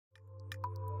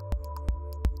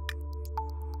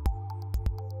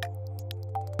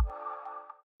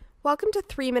Welcome to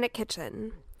 3-Minute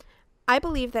Kitchen. I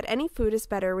believe that any food is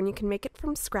better when you can make it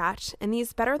from scratch, and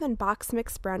these better than box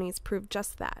mix brownies prove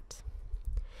just that.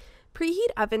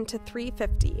 Preheat oven to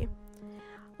 350.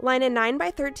 Line a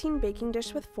 9x13 baking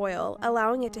dish with foil,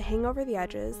 allowing it to hang over the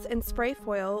edges, and spray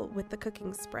foil with the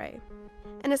cooking spray.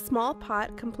 In a small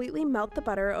pot, completely melt the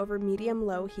butter over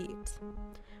medium-low heat.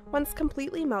 Once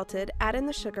completely melted, add in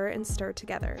the sugar and stir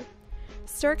together.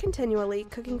 Stir continually,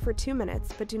 cooking for 2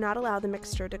 minutes, but do not allow the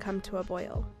mixture to come to a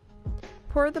boil.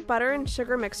 Pour the butter and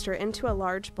sugar mixture into a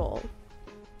large bowl.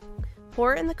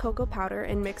 Pour in the cocoa powder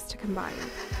and mix to combine.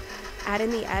 Add in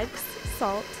the eggs,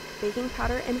 salt, baking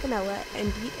powder, and vanilla,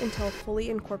 and beat until fully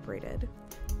incorporated.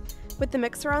 With the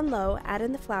mixer on low, add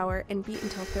in the flour and beat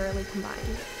until thoroughly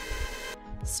combined.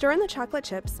 Stir in the chocolate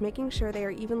chips, making sure they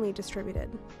are evenly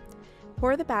distributed.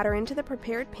 Pour the batter into the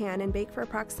prepared pan and bake for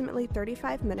approximately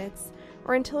 35 minutes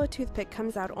or until a toothpick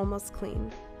comes out almost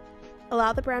clean.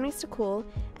 Allow the brownies to cool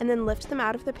and then lift them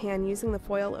out of the pan using the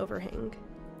foil overhang.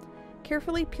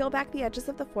 Carefully peel back the edges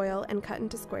of the foil and cut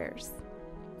into squares.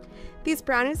 These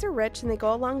brownies are rich and they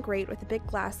go along great with a big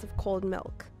glass of cold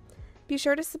milk. Be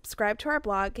sure to subscribe to our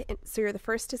blog so you're the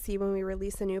first to see when we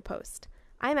release a new post.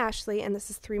 I'm Ashley and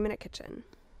this is 3-Minute Kitchen.